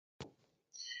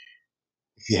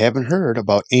you haven't heard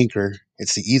about Anchor,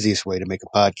 it's the easiest way to make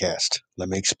a podcast. Let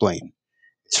me explain.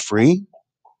 It's free.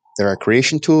 There are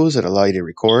creation tools that allow you to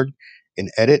record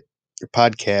and edit your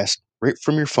podcast right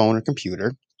from your phone or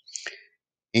computer.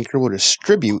 Anchor will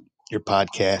distribute your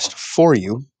podcast for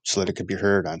you so that it can be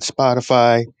heard on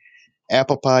Spotify,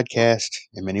 Apple Podcast,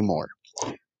 and many more.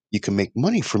 You can make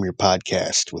money from your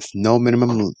podcast with no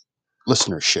minimum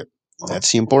listenership.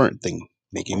 That's the important thing,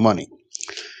 making money.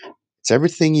 It's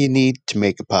everything you need to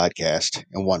make a podcast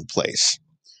in one place.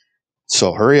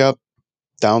 So hurry up,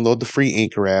 download the free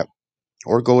Anchor app,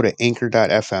 or go to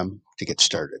anchor.fm to get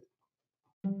started.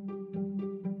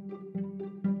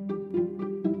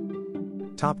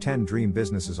 Top 10 Dream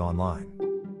Businesses Online.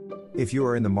 If you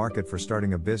are in the market for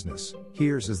starting a business,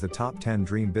 here's the top 10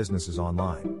 dream businesses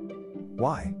online.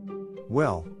 Why?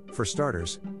 Well, for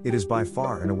starters, it is by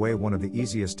far and away one of the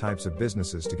easiest types of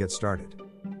businesses to get started.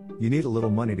 You need a little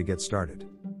money to get started.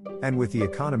 And with the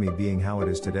economy being how it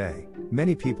is today,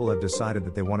 many people have decided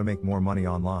that they want to make more money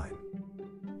online.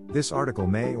 This article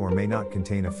may or may not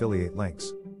contain affiliate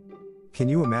links. Can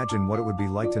you imagine what it would be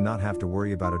like to not have to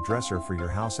worry about a dresser for your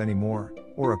house anymore,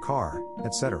 or a car,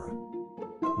 etc.?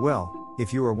 Well,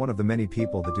 if you are one of the many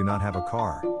people that do not have a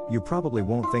car, you probably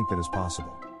won't think that is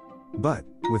possible. But,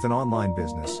 with an online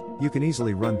business, you can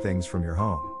easily run things from your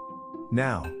home.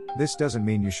 Now, this doesn't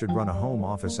mean you should run a home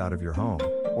office out of your home,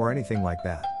 or anything like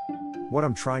that. What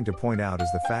I'm trying to point out is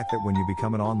the fact that when you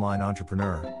become an online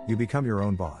entrepreneur, you become your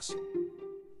own boss.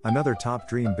 Another top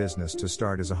dream business to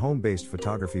start is a home-based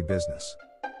photography business.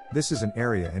 This is an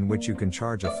area in which you can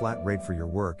charge a flat rate for your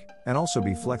work, and also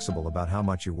be flexible about how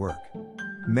much you work.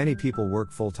 Many people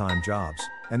work full-time jobs,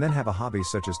 and then have a hobby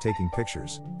such as taking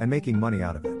pictures, and making money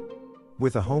out of it.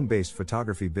 With a home-based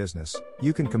photography business,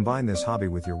 you can combine this hobby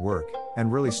with your work,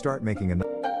 and really start making a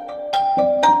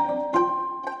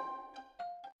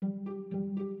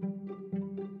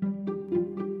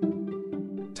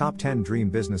Top 10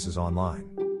 Dream Businesses Online.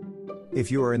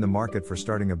 If you are in the market for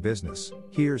starting a business,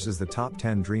 here's the top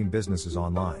 10 dream businesses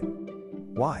online.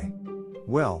 Why?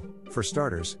 Well, for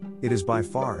starters, it is by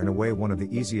far and away one of the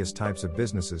easiest types of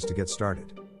businesses to get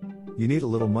started. You need a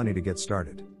little money to get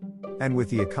started. And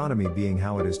with the economy being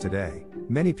how it is today,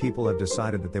 many people have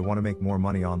decided that they want to make more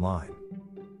money online.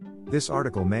 This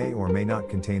article may or may not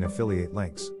contain affiliate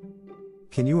links.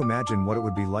 Can you imagine what it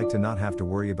would be like to not have to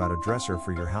worry about a dresser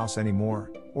for your house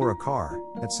anymore, or a car,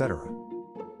 etc.?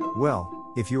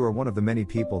 Well, if you are one of the many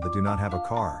people that do not have a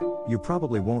car, you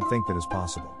probably won't think that is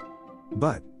possible.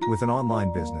 But, with an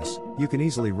online business, you can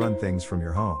easily run things from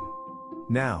your home.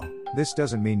 Now, this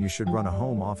doesn't mean you should run a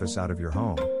home office out of your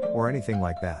home, or anything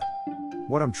like that.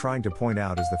 What I'm trying to point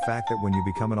out is the fact that when you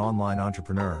become an online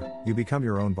entrepreneur, you become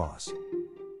your own boss.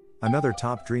 Another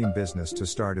top dream business to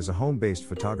start is a home-based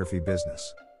photography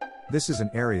business. This is an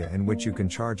area in which you can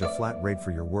charge a flat rate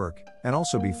for your work, and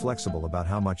also be flexible about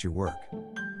how much you work.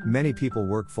 Many people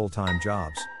work full-time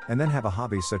jobs, and then have a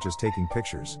hobby such as taking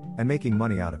pictures, and making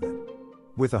money out of it.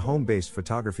 With a home-based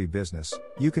photography business,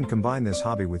 you can combine this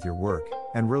hobby with your work,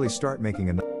 and really start making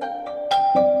a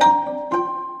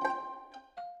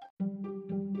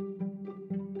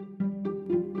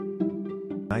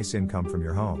nice income from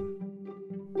your home.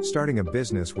 Starting a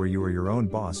business where you are your own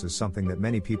boss is something that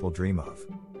many people dream of.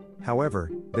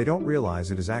 However, they don't realize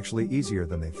it is actually easier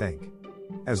than they think.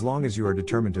 As long as you are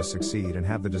determined to succeed and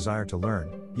have the desire to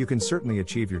learn, you can certainly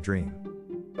achieve your dream.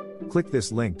 Click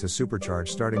this link to supercharge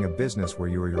starting a business where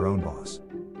you are your own boss.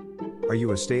 Are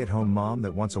you a stay-at-home mom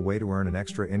that wants a way to earn an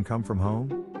extra income from home?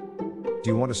 Do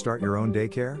you want to start your own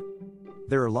daycare?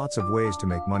 There are lots of ways to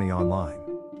make money online.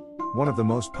 One of the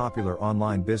most popular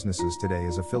online businesses today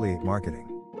is affiliate marketing.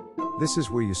 This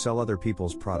is where you sell other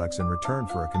people's products in return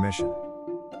for a commission.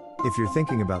 If you're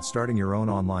thinking about starting your own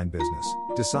online business,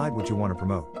 decide what you want to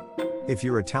promote. If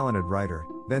you're a talented writer,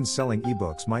 then selling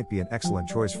ebooks might be an excellent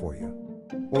choice for you.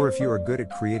 Or if you are good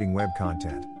at creating web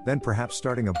content, then perhaps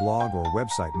starting a blog or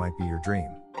website might be your dream.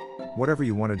 Whatever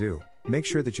you want to do, make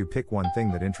sure that you pick one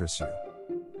thing that interests you.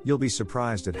 You'll be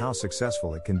surprised at how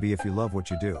successful it can be if you love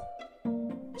what you do.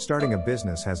 Starting a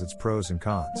business has its pros and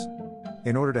cons.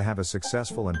 In order to have a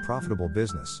successful and profitable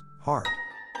business,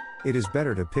 it is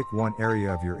better to pick one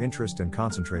area of your interest and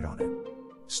concentrate on it.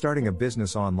 Starting a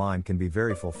business online can be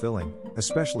very fulfilling,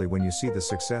 especially when you see the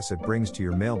success it brings to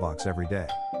your mailbox every day.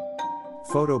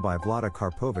 Photo by Vlada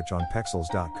Karpovich on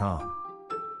Pexels.com.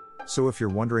 So if you're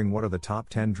wondering what are the top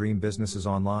 10 dream businesses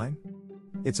online?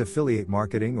 It's affiliate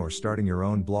marketing or starting your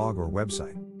own blog or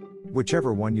website.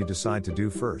 Whichever one you decide to do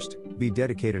first, be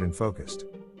dedicated and focused.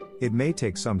 It may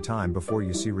take some time before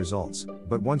you see results,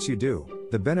 but once you do,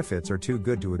 the benefits are too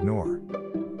good to ignore.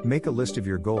 Make a list of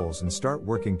your goals and start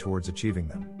working towards achieving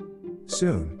them.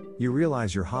 Soon, you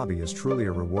realize your hobby is truly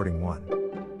a rewarding one.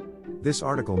 This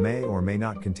article may or may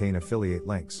not contain affiliate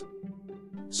links.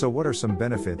 So what are some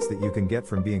benefits that you can get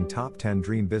from being top 10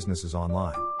 dream businesses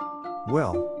online?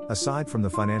 Well, aside from the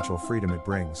financial freedom it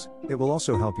brings, it will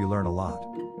also help you learn a lot.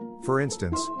 For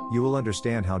instance, you will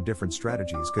understand how different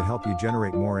strategies could help you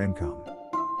generate more income.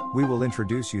 We will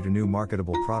introduce you to new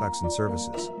marketable products and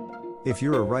services. If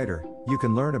you're a writer, you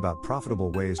can learn about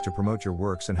profitable ways to promote your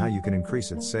works and how you can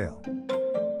increase its sale.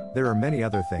 There are many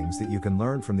other things that you can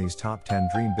learn from these top 10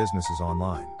 dream businesses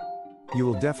online. You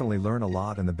will definitely learn a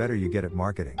lot, and the better you get at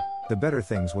marketing, the better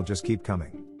things will just keep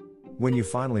coming. When you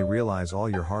finally realize all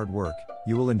your hard work,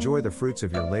 you will enjoy the fruits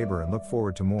of your labor and look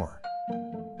forward to more.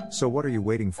 So what are you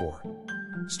waiting for?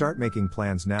 Start making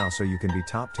plans now so you can be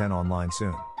top 10 online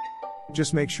soon.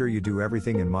 Just make sure you do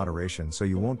everything in moderation so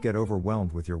you won't get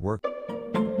overwhelmed with your work.